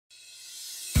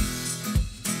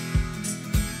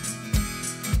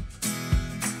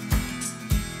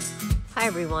Hi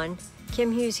everyone,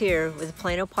 Kim Hughes here with the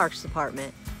Plano Parks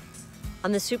Department.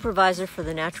 I'm the supervisor for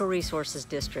the Natural Resources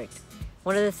District.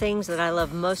 One of the things that I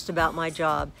love most about my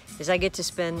job is I get to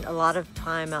spend a lot of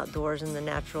time outdoors in the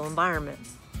natural environment.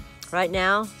 Right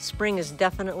now, spring is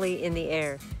definitely in the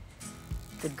air.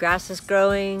 The grass is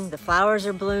growing, the flowers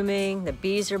are blooming, the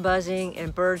bees are buzzing,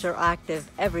 and birds are active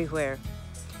everywhere.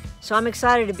 So I'm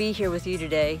excited to be here with you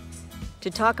today to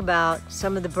talk about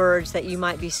some of the birds that you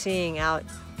might be seeing out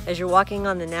as you're walking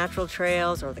on the natural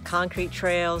trails or the concrete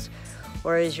trails,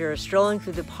 or as you're strolling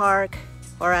through the park,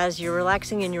 or as you're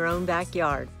relaxing in your own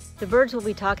backyard. The birds we'll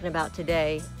be talking about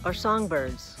today are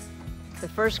songbirds. The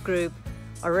first group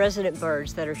are resident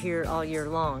birds that are here all year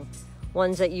long,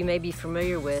 ones that you may be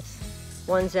familiar with,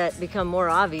 ones that become more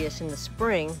obvious in the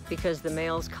spring because the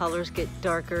male's colors get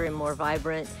darker and more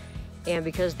vibrant, and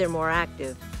because they're more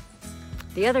active.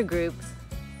 The other group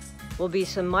will be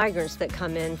some migrants that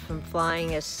come in from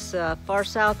flying as far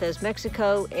south as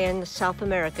Mexico and South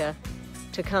America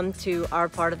to come to our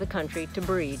part of the country to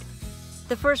breed.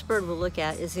 The first bird we'll look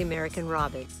at is the American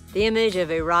robin. The image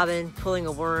of a robin pulling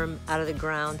a worm out of the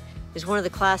ground is one of the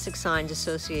classic signs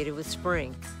associated with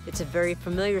spring. It's a very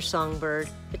familiar songbird.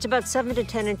 It's about 7 to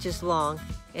 10 inches long,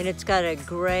 and it's got a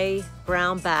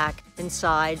gray-brown back and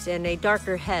sides and a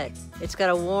darker head. It's got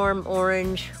a warm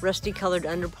orange, rusty-colored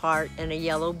underpart and a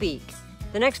yellow beak.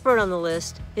 The next bird on the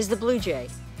list is the blue jay.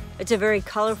 It's a very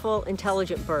colorful,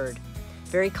 intelligent bird,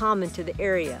 very common to the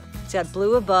area. It's got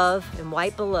blue above and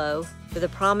white below, with a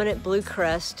prominent blue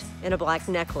crest and a black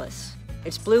necklace.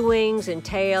 Its blue wings and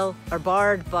tail are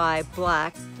barred by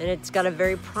black, and it's got a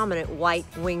very prominent white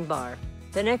wing bar.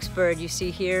 The next bird you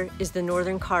see here is the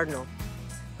northern cardinal.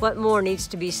 What more needs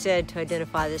to be said to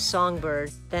identify this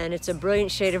songbird than it's a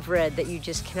brilliant shade of red that you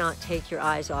just cannot take your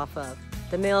eyes off of.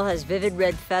 The male has vivid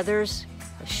red feathers,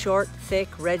 a short, thick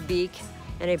red beak,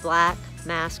 and a black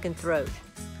mask and throat.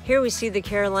 Here we see the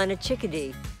Carolina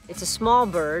chickadee. It's a small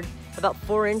bird, about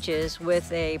 4 inches,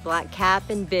 with a black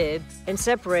cap and bib, and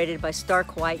separated by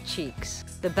stark white cheeks.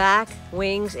 The back,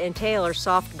 wings, and tail are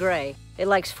soft gray. It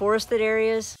likes forested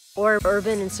areas or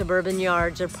urban and suburban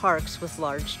yards or parks with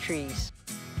large trees.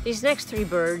 These next 3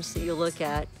 birds that you'll look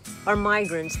at are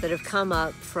migrants that have come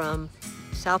up from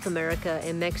South America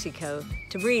and Mexico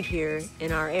to breed here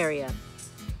in our area.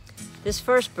 This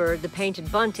first bird, the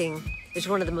painted bunting, is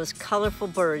one of the most colorful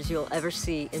birds you'll ever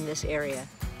see in this area.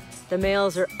 The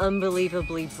males are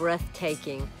unbelievably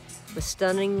breathtaking, with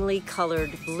stunningly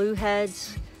colored blue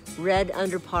heads, red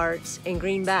underparts, and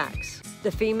green backs.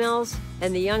 The females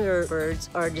and the younger birds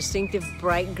are a distinctive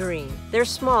bright green. They're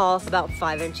small, about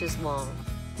 5 inches long.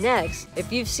 Next,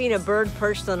 if you've seen a bird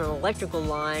perched on an electrical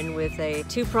line with a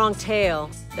 2-pronged tail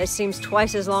that seems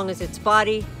twice as long as its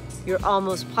body, you're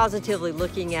almost positively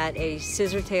looking at a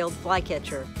scissor-tailed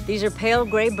flycatcher. These are pale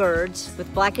gray birds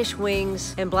with blackish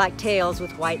wings and black tails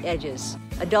with white edges.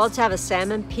 Adults have a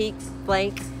salmon peak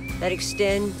flank that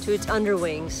extend to its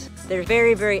underwings. They're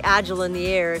very, very agile in the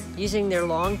air, using their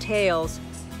long tails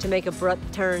to make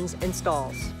abrupt turns and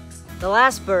stalls. The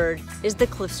last bird is the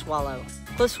cliff swallow.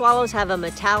 Cliff swallows have a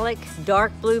metallic,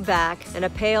 dark blue back and a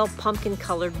pale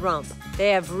pumpkin-colored rump.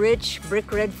 They have rich,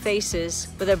 brick-red faces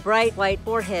with a bright white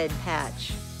forehead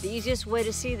patch. The easiest way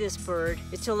to see this bird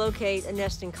is to locate a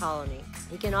nesting colony.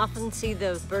 You can often see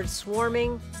the birds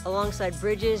swarming alongside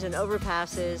bridges and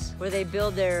overpasses where they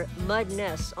build their mud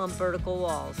nests on vertical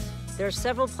walls. There are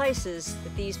several places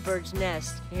that these birds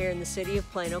nest here in the city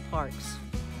of Plano Parks.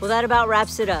 Well, that about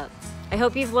wraps it up. I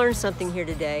hope you've learned something here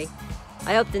today.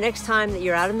 I hope the next time that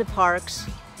you're out in the parks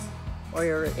or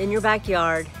you're in your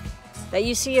backyard that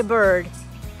you see a bird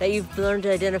that you've learned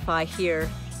to identify here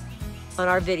on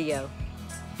our video.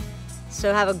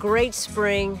 So have a great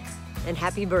spring and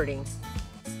happy birding.